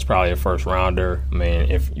Noah Fant's probably a first-rounder.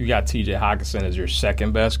 If you got TJ Hockenson as your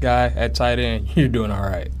second-best guy at tight end, you're doing all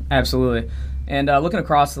right. Absolutely. And looking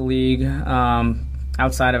across the league,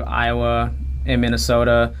 outside of Iowa and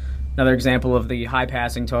Minnesota, another example of the high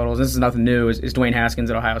passing totals, this is nothing new, is Dwayne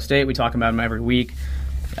Haskins at Ohio State. We talk about him every week.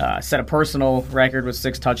 Set a personal record with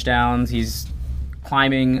 6 touchdowns. He's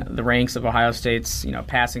climbing the ranks of Ohio State's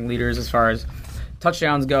passing leaders as far as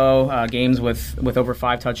touchdowns go. Games with over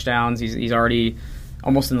 5 touchdowns. He's already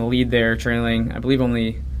almost in the lead there, trailing, I believe,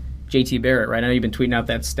 only J.T. Barrett, right? I know you've been tweeting out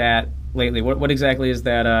that stat lately. What exactly is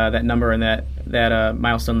that number and that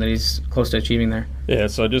milestone that he's close to achieving there? Yeah,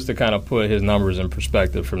 so just to kind of put his numbers in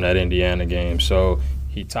perspective from that Indiana game. So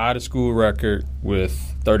he tied a school record with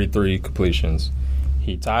 33 completions.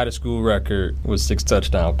 He tied a school record with 6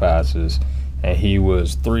 touchdown passes. And he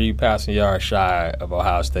was 3 passing yards shy of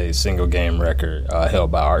Ohio State's single-game record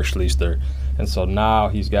held by Art Schlichter. And so now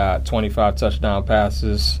he's got 25 touchdown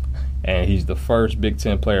passes, and he's the first Big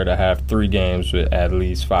Ten player to have 3 games with at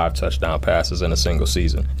least 5 touchdown passes in a single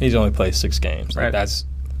season. He's only played 6 games. Right. That's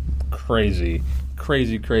crazy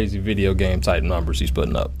video game type numbers he's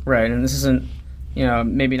putting up. Right, and this isn't,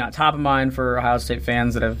 maybe not top of mind for Ohio State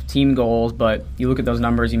fans that have team goals, but you look at those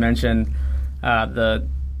numbers. You mentioned the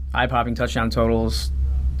eye-popping touchdown totals.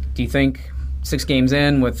 Do you think 6 games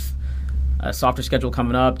in with a softer schedule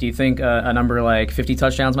coming up, do you think a number like 50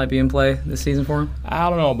 touchdowns might be in play this season for him? I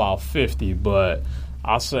don't know about 50, but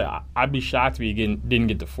I'll say I'd be shocked if he didn't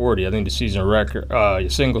get to 40. I think the season record,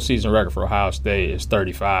 single season record for Ohio State is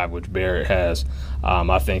 35, which Barrett has.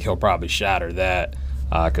 I think he'll probably shatter that,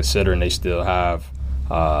 considering they still have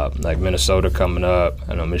like Minnesota coming up.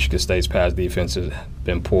 I know Michigan State's pass defense has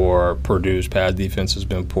been poor. Purdue's pass defense has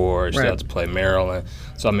been poor. He still has to play Maryland.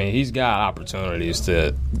 So, he's got opportunities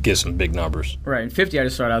to get some big numbers. Right. And 50 I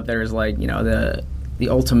just throw out there is like, the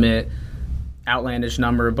ultimate outlandish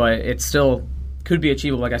number, but it still could be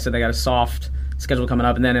achievable. Like I said, they got a soft schedule coming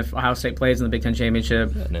up. And then if Ohio State plays in the Big Ten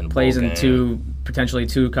Championship, plays in potentially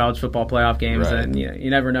two college football playoff games, then you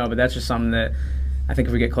never know. But that's just something that I think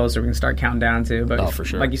if we get closer, we can start counting down to. But for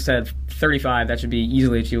sure. Like you said, 35, that should be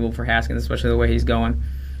easily achievable for Haskins, especially the way he's going.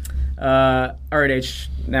 All right, H,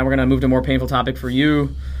 now we're going to move to a more painful topic for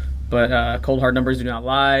you. But cold, hard numbers do not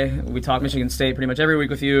lie. We talk Michigan State pretty much every week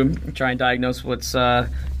with you, try and diagnose what's going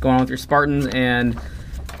on with your Spartans. And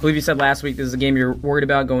believe you said last week this is a game you're worried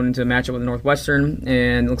about going into a matchup with Northwestern,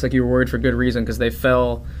 and it looks like you were worried for good reason because they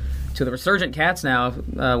fell to the resurgent Cats now,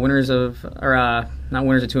 not winners of 2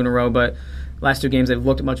 in a row, but last 2 games they've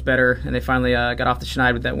looked much better, and they finally got off the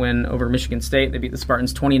schneid with that win over Michigan State. They beat the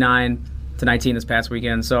Spartans 29-19 this past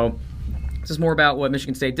weekend. So is this more about what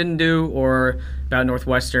Michigan State didn't do or about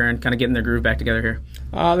Northwestern kind of getting their groove back together here?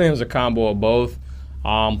 I think it was a combo of both.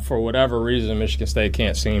 For whatever reason, Michigan State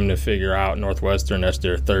can't seem to figure out Northwestern. That's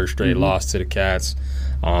their 3rd straight loss to the Cats.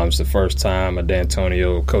 It's the first time a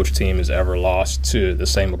D'Antonio coach team has ever lost to the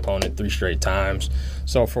same opponent 3 straight times.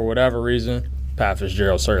 So for whatever reason, Pat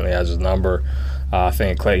Fitzgerald certainly has his number. I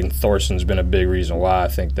think Clayton Thorson's been a big reason why. I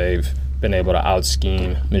think they've been able to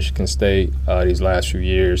out-scheme Michigan State these last few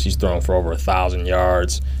years. He's thrown for over 1,000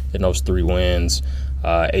 yards in those 3 wins,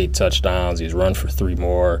 8 touchdowns. He's run for 3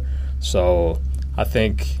 more. So I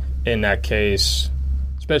think in that case,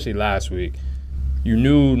 especially last week, you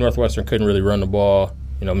knew Northwestern couldn't really run the ball.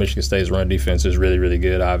 Michigan State's run defense is really, really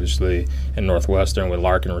good, obviously. And Northwestern, with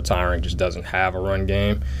Larkin retiring, just doesn't have a run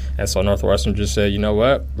game. And so Northwestern just said, you know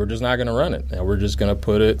what, we're just not going to run it. And we're just going to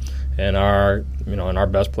put it in our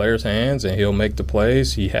best player's hands, and he'll make the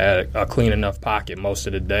plays. He had a clean enough pocket most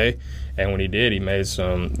of the day. And when he did, he made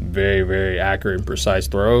some very, very accurate and precise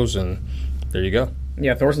throws. And there you go.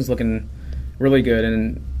 Yeah, Thorson's looking really good.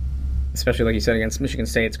 And especially, like you said, against Michigan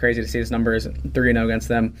State, it's crazy to see his numbers 3-0 against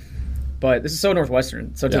them. But this is so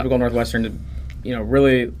Northwestern, so typical Northwestern to,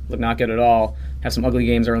 really look not good at all. Have some ugly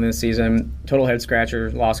games early in the season. Total head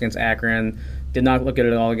scratcher, loss against Akron. Did not look good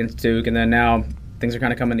at all against Duke. And then now things are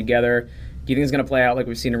kind of coming together. Do you think it's going to play out like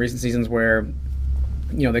we've seen in recent seasons where,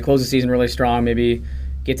 they close the season really strong, maybe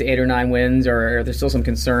get to 8 or 9 wins, or are there still some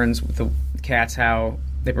concerns with the Cats, how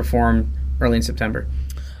they perform early in September?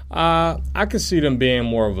 I could see them being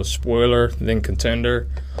more of a spoiler than contender.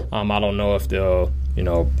 I don't know if they'll,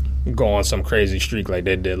 go on some crazy streak like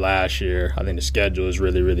they did last year. I think the schedule is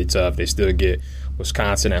really, really tough. They still get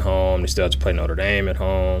Wisconsin at home. They still have to play Notre Dame at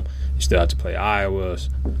home. They still have to play Iowa.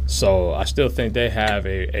 So I still think they have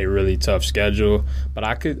a really tough schedule. But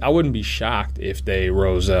I wouldn't be shocked if they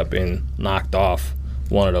rose up and knocked off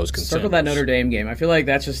one of those contenders. Circle that Notre Dame game. I feel like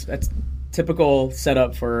that's typical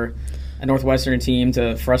setup for a Northwestern team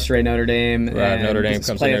to frustrate Notre Dame. Right, Notre Dame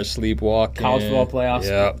comes in there sleepwalking. College football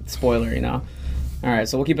playoffs. Spoiler, All right,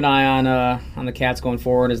 so we'll keep an eye on the Cats going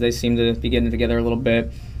forward as they seem to be getting it together a little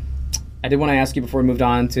bit. I did want to ask you before we moved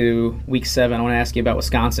on to Week 7, I want to ask you about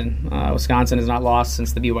Wisconsin. Wisconsin has not lost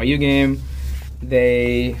since the BYU game.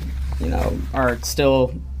 They, are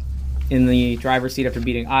still in the driver's seat after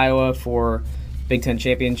beating Iowa for Big Ten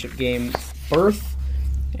championship game berth,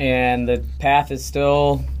 and the path is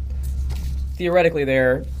still theoretically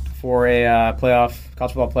there for a college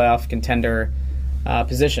football playoff contender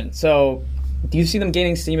position. So, do you see them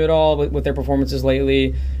gaining steam at all with their performances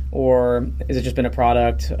lately, or has it just been a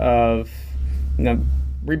product of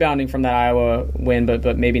rebounding from that Iowa win,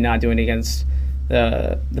 but maybe not doing it against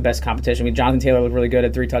the best competition? I mean, Jonathan Taylor looked really good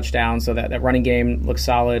at 3 touchdowns, so that running game looks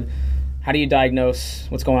solid. How do you diagnose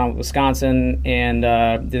what's going on with Wisconsin, and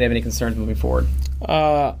do they have any concerns moving forward?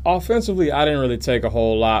 Offensively, I didn't really take a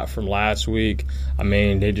whole lot from last week. I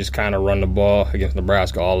mean, they just kind of run the ball against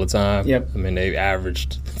Nebraska all the time. Yep. I mean, they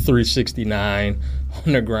averaged 369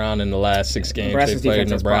 on the ground in the last 6 games Nebraska's they played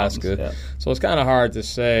Nebraska. Yeah. So it's kind of hard to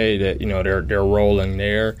say that they're rolling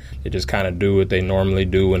there. They just kind of do what they normally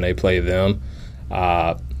do when they play them.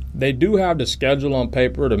 They do have the schedule on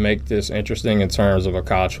paper to make this interesting in terms of a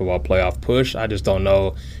college football playoff push. I just don't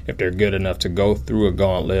know if they're good enough to go through a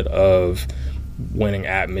gauntlet of winning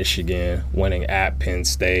at Michigan, winning at Penn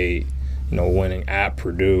State, winning at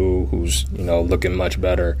Purdue, who's, looking much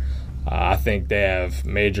better. I think they have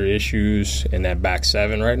major issues in that back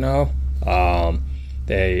 7 right now.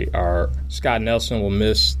 Scott Nelson will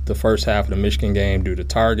miss the first half of the Michigan game due to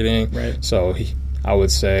targeting. Right. So I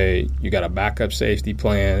would say you got a backup safety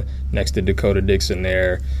plan next to Dakota Dixon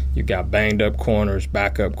there. You got banged up corners,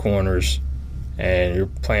 backup corners, and you're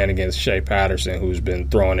playing against Shea Patterson, who's been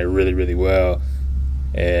throwing it really, really well.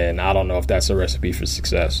 And I don't know if that's a recipe for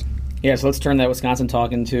success. Yeah, so let's turn that Wisconsin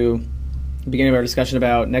talk into the beginning of our discussion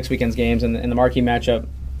about next weekend's games. And the marquee matchup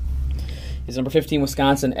is number 15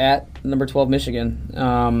 Wisconsin at number 12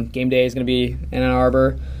 Michigan. Game day is going to be in Ann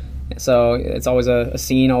Arbor, so it's always a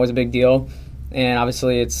scene, always a big deal. And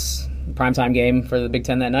obviously it's a primetime game for the Big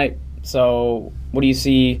Ten that night. So what do you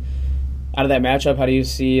see out of that matchup? How do you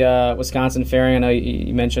see Wisconsin faring? I know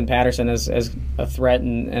you mentioned Patterson as a threat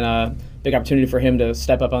and a big opportunity for him to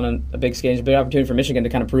step up on a big stage, a big opportunity for Michigan to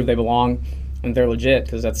kind of prove they belong and they're legit,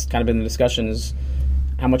 because that's kind of been the discussion is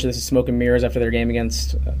how much of this is smoke and mirrors after their game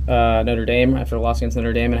against Notre Dame, after the loss against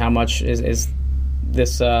Notre Dame, and how much is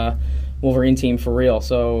this Wolverine team for real.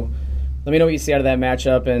 So let me know what you see out of that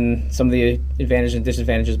matchup and some of the advantages and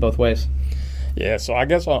disadvantages both ways. Yeah, so I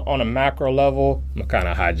guess on a macro level, I'm going to kind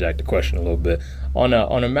of hijack the question a little bit. On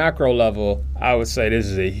a macro level, I would say this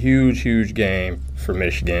is a huge, huge game for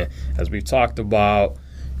Michigan. As we've talked about,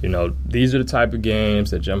 these are the type of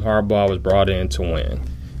games that Jim Harbaugh was brought in to win.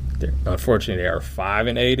 Unfortunately, they are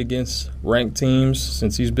 5-8 against ranked teams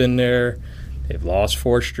since he's been there. They've lost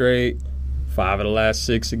 4 straight, 5 of the last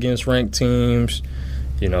 6 against ranked teams.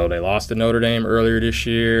 They lost to Notre Dame earlier this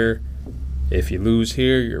year. If you lose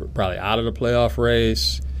here, you're probably out of the playoff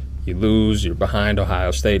race. You lose, you're behind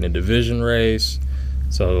Ohio State in the division race.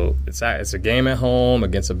 So it's a game at home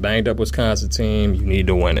against a banged-up Wisconsin team. You need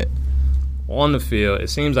to win it. On the field, it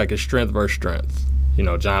seems like it's strength versus strength.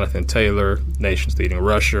 Jonathan Taylor, nation's leading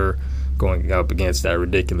rusher, going up against that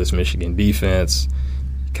ridiculous Michigan defense.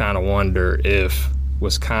 You kind of wonder if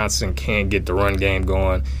Wisconsin can't get the run game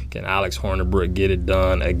going. Can Alex Hornibrook get it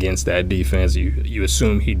done against that defense? You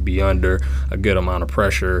assume he'd be under a good amount of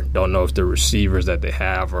pressure. Don't know if the receivers that they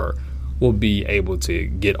have will be able to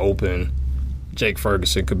get open. Jake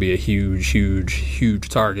Ferguson could be a huge, huge, huge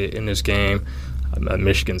target in this game.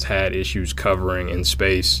 Michigan's had issues covering in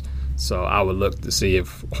space, so I would look to see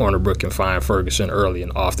if Hornibrook can find Ferguson early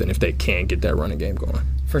and often if they can't get that running game going.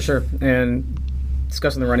 For sure. And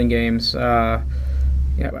discussing the running games, how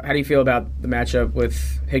do you feel about the matchup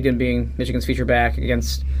with Higdon being Michigan's feature back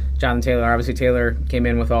against Jonathan Taylor? Obviously, Taylor came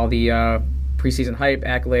in with all the preseason hype,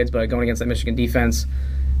 accolades, but going against that Michigan defense,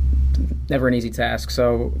 never an easy task.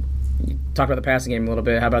 So you talked about the passing game a little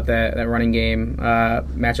bit. How about that running game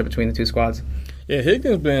matchup between the two squads? Yeah,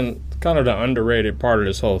 Higdon's been kind of the underrated part of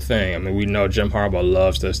this whole thing. I mean, we know Jim Harbaugh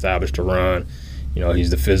loves to establish the run. He's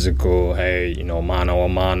the physical, mano a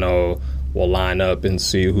mano. We'll line up and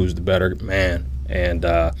see who's the better man. And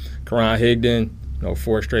Karan Higdon,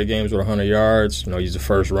 4 straight games with 100 yards. He's the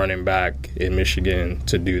first running back in Michigan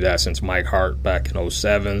to do that since Mike Hart back in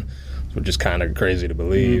 2007, which is kind of crazy to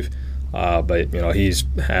believe. But he's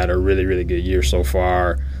had a really, really good year so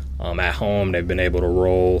far. At home, they've been able to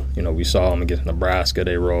roll. We saw them against Nebraska.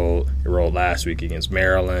 They rolled last week against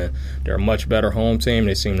Maryland. They're a much better home team.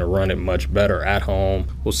 They seem to run it much better at home.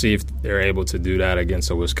 We'll see if they're able to do that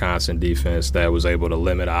against a Wisconsin defense that was able to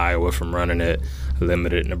limit Iowa from running it,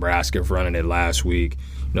 limited Nebraska from running it last week.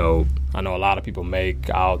 I know a lot of people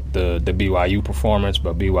make out the BYU performance,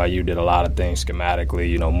 but BYU did a lot of things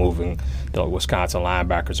schematically, moving the Wisconsin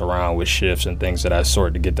linebackers around with shifts and things of that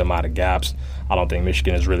sort to get them out of gaps. I don't think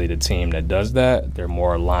Michigan is really the team that does that. They're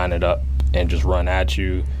more line it up and just run at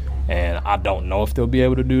you. And I don't know if they'll be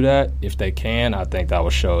able to do that. If they can, I think that will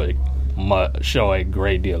show a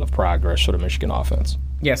great deal of progress for the Michigan offense.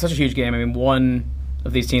 Yeah, such a huge game. I mean, one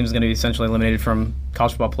of these teams is going to be essentially eliminated from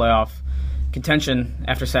college football playoff contention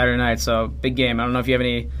after Saturday night. So, big game. I don't know if you have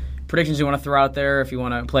any predictions you want to throw out there, if you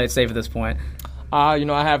want to play it safe at this point. I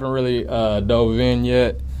haven't really dove in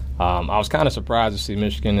yet. I was kind of surprised to see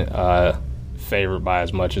Michigan favored by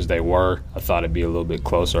as much as they were. I thought it'd be a little bit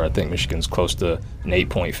closer. I think Michigan's close to an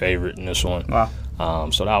 8-point favorite in this one. Wow.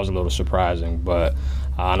 So that was a little surprising. But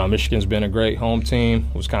I know Michigan's been a great home team.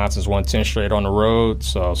 Wisconsin's won 10 straight on the road,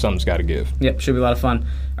 so something's got to give. Yep, should be a lot of fun.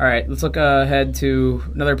 All right, let's look ahead to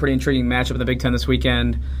another pretty intriguing matchup in the Big Ten this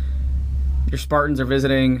weekend. Your Spartans are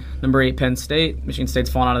visiting number 8 Penn State. Michigan State's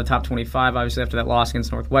fallen out of the top 25, obviously, after that loss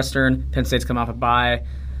against Northwestern. Penn State's come off a bye.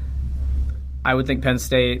 I would think Penn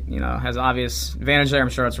State, has an obvious advantage there. I'm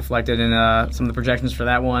sure it's reflected in some of the projections for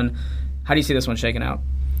that one. How do you see this one shaking out?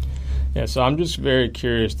 Yeah, so I'm just very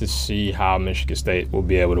curious to see how Michigan State will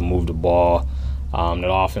be able to move the ball.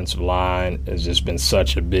 The offensive line has just been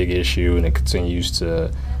such a big issue, and it continues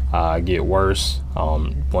to get worse.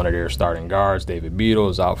 One of their starting guards, David Beadle,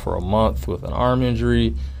 is out for a month with an arm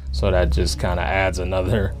injury, so that just kind of adds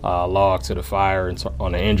another log to the fire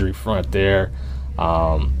on the injury front there.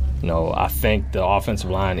 I think the offensive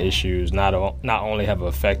line issues not only have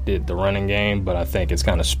affected the running game, but I think it's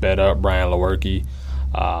kind of sped up Brian Lewerke.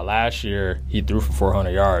 Last year, he threw for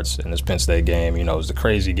 400 yards in this Penn State game. It was a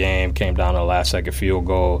crazy game, came down to a last-second field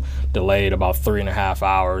goal, delayed about 3.5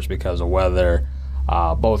 hours because of weather.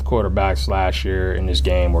 Both quarterbacks last year in this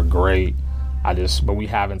game were great. But we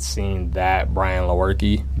haven't seen that Brian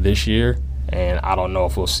Lewerke this year, and I don't know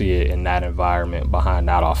if we'll see it in that environment behind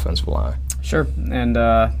that offensive line. Sure, and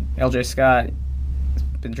L.J. Scott has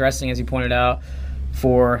been dressing, as you pointed out,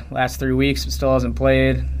 for last 3 weeks, but still hasn't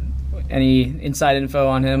played. Any inside info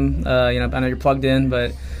on him? I know you're plugged in,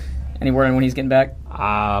 but any word on when he's getting back?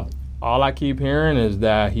 all I keep hearing is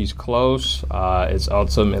that he's close. It's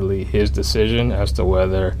ultimately his decision as to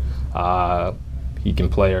whether he can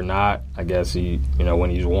play or not. I guess when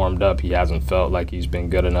he's warmed up, he hasn't felt like he's been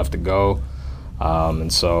good enough to go.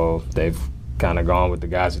 And so they've kind of gone with the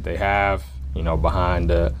guys that they have,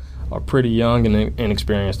 behind a pretty young and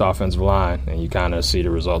inexperienced offensive line, and you kind of see the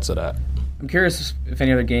results of that. I'm curious if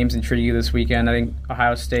any other games intrigue you this weekend. I think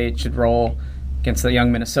Ohio State should roll against the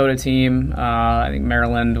young Minnesota team. I think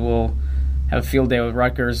Maryland will have a field day with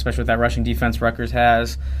Rutgers, especially with that rushing defense Rutgers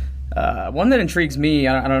has. One that intrigues me,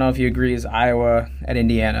 I don't know if you agree, is Iowa at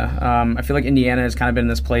Indiana. I feel like Indiana has kind of been in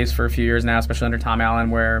this place for a few years now, especially under Tom Allen,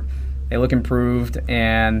 where they look improved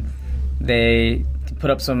and they put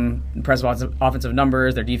up some impressive offensive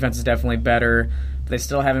numbers. Their defense is definitely better, but they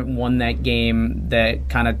still haven't won that game that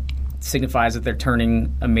kind of signifies that they're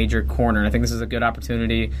turning a major corner. And I think this is a good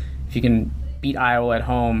opportunity if you can beat Iowa at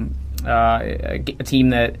home, a team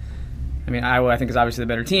that, Iowa I think is obviously the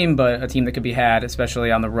better team, but a team that could be had,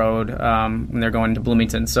 especially on the road when they're going to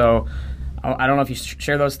Bloomington. So I don't know if you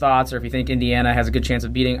share those thoughts or if you think Indiana has a good chance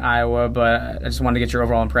of beating Iowa, but I just wanted to get your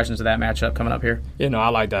overall impressions of that matchup coming up here. I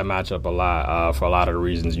like that matchup a lot for a lot of the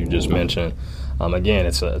reasons you just mentioned. Again,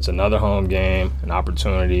 it's another home game, an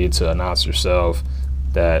opportunity to announce yourself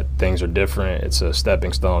that things are different. It's a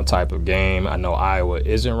stepping stone type of game. I know Iowa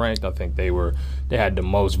isn't ranked. I think they had the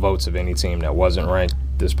most votes of any team that wasn't ranked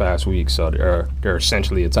this past week, so they're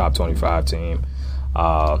essentially a top 25 team.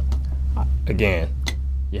 Again,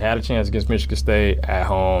 you had a chance against Michigan State at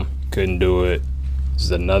home, couldn't do it. This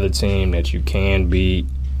is another team that you can beat.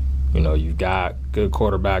 You've got good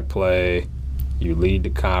quarterback play. You lead the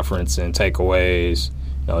conference in takeaways.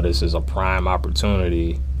 This is a prime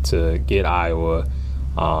opportunity to get Iowa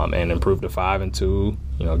and improve to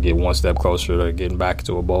 5-2, get one step closer to getting back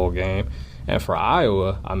to a bowl game. And for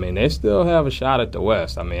Iowa, they still have a shot at the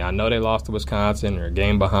West. I know they lost to Wisconsin. They're a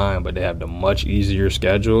game behind, but they have the much easier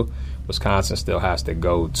schedule. Wisconsin still has to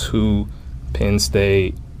go to Penn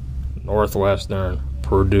State, Northwestern,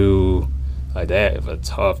 Purdue. Like, they have a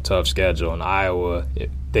tough schedule. And Iowa,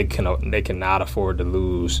 they cannot afford to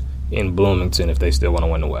lose in Bloomington if they still want to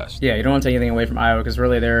win the West. Yeah, you don't want to take anything away from Iowa because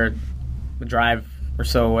really they're a drive or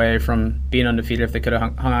so away from being undefeated if they could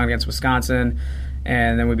have hung on against Wisconsin.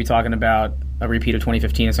 And then we'd be talking about a repeat of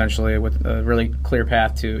 2015, essentially, with a really clear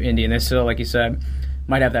path to Indy. And they still, like you said,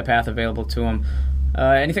 might have that path available to them.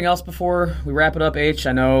 Anything else before we wrap it up, H?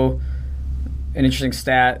 I know an interesting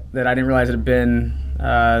stat that I didn't realize it had been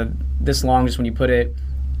this long just when you put it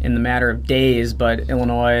in the matter of days, but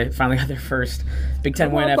Illinois finally got their first Big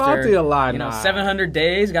Ten win after 700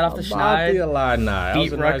 days, got off the schneid,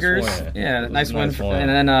 beat Rutgers. Nice win.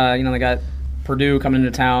 And then they got Purdue coming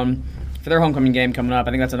into town for their homecoming game coming up.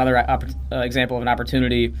 I think that's another example of an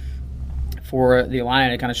opportunity for the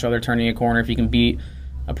Illini to kind of show they're turning a corner if you can beat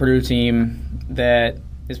a Purdue team that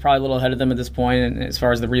is probably a little ahead of them at this point as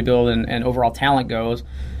far as the rebuild and overall talent goes.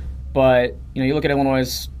 But you look at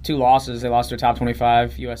Illinois' 2 losses. They lost to a top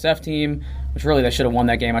 25 USF team, which really they should have won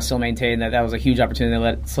that game. I still maintain that was a huge opportunity. They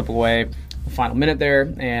let it slip away the final minute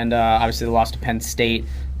there. And obviously they lost to Penn State,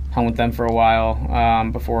 hung with them for a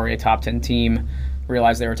while before a top 10 team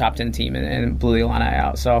realized they were a top 10 team and blew the Illini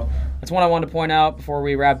out. So that's one I wanted to point out before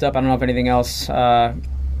we wrapped up. I don't know if anything else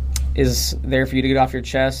is there for you to get off your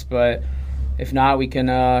chest, but if not, we can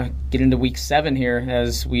get into week 7 here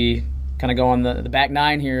as we kind of go on the back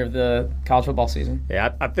 9 here of the college football season.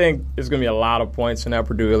 Yeah, I think there's going to be a lot of points in that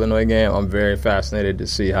Purdue-Illinois game. I'm very fascinated to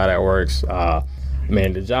see how that works.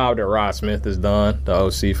 The job that Rod Smith has done, the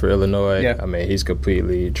OC for Illinois, he's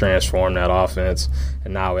completely transformed that offense.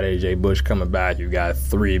 And now with A.J. Bush coming back, you've got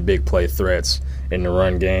 3 big play threats in the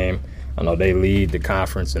run game. I know they lead the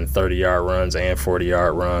conference in 30-yard runs and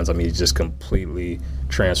 40-yard runs. He's just completely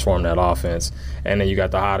transformed that offense. And then you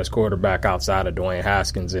got the hottest quarterback outside of Dwayne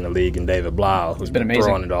Haskins in the league and David Blau, who's been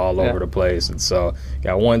throwing it all over the place. And so you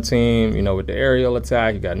got one team, with the aerial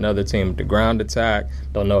attack. You got another team with the ground attack.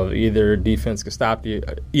 Don't know if either defense can stop the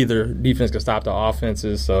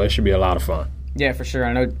offenses. So it should be a lot of fun. Yeah, for sure.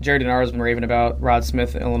 I know Jerry Denar's been raving about Rod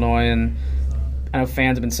Smith at Illinois, and I know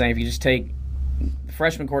fans have been saying if you just take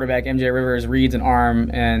freshman quarterback MJ Rivers' reads and arm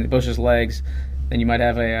and Bush's legs, then you might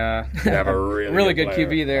have a really good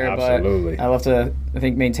QB there. Absolutely. But I love to,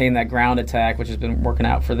 maintain that ground attack, which has been working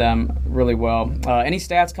out for them really well. Any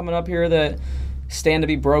stats coming up here that stand to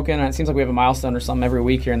be broken? It seems like we have a milestone or something every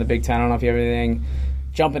week here in the Big Ten. I don't know if you have anything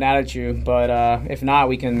jumping out at you, but if not,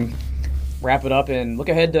 we can wrap it up and look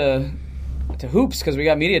ahead to hoops because we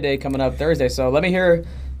got Media Day coming up Thursday. So let me hear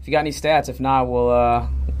if you got any stats. If not, we'll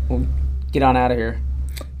get on out of here.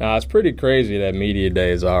 Now, it's pretty crazy that media day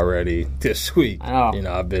is already this week. I know. You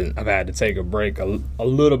know, I've had to take a break, a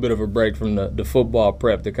little bit of a break from the football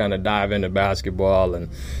prep to kind of dive into basketball and,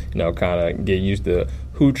 you know, kind of get used to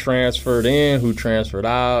who transferred in, who transferred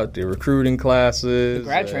out, the recruiting classes. The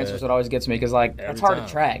grad transfers what always gets me because, like, it's hard time.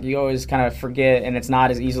 to track. You always kind of forget, and it's not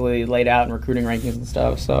as easily laid out in recruiting rankings and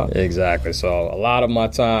stuff. So Exactly. So a lot of my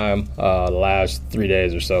time the last 3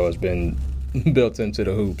 days or so has been built into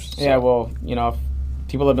the hoops. So. Yeah, well, you know, if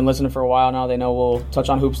people have been listening for a while now, they know we'll touch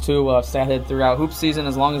on hoops too. We'll have stat throughout hoop season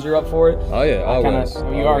as long as you're up for it. Oh, yeah, always.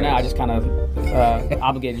 You are now. I just kind of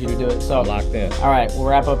obligated you to do it. So I'm locked in. All right, we'll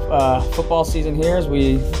wrap up football season here as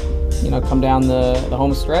we, you know, come down the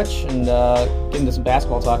home stretch and get into some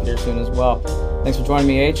basketball talk here soon as well. Thanks for joining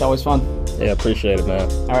me, H. Always fun. Yeah, appreciate it,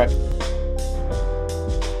 man.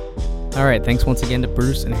 All right, thanks once again to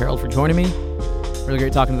Bruce and Harold for joining me. Really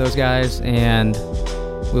great talking to those guys, and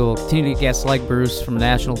we'll continue to get guests like Bruce from a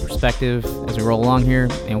national perspective as we roll along here,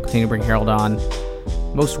 and we'll continue to bring Harold on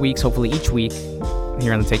most weeks, hopefully each week,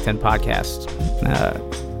 here on the Take 10 podcast.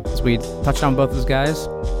 As we touched on both those guys,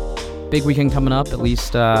 big weekend coming up, at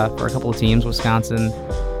least for a couple of teams, Wisconsin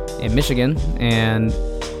and Michigan, and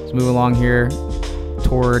let's move along here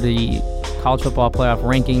toward the college football playoff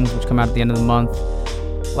rankings, which come out at the end of the month.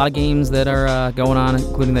 A lot of games that are going on,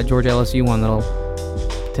 including that Georgia-LSU one that'll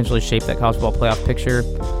potentially shape that college football playoff picture,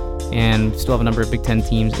 and still have a number of Big Ten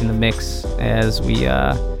teams in the mix as we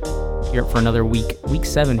gear up for another week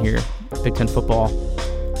 7 here, Big Ten football.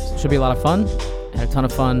 So it should be a lot of fun. Had a ton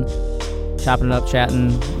of fun chopping it up,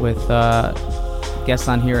 chatting with guests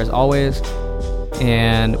on here as always,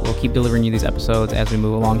 and we'll keep delivering you these episodes as we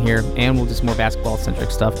move along here, and we'll do some more basketball-centric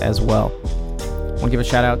stuff as well. I want to give a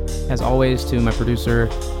shout-out, as always, to my producer,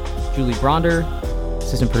 Julie Bronder,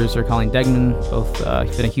 assistant producer Colleen Degman. Both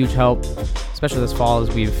have been a huge help, especially this fall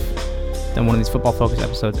as we've done one of these football-focused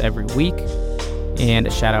episodes every week. And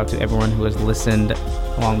a shout-out to everyone who has listened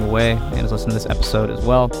along the way and has listened to this episode as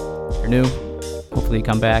well. If you're new, hopefully you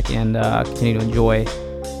come back and continue to enjoy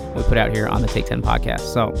what we put out here on the Take 10 podcast.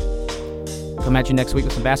 So, come at you next week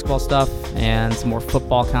with some basketball stuff and some more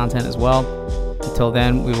football content as well. Until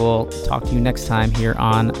then, we will talk to you next time here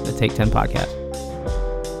on the Take 10 podcast.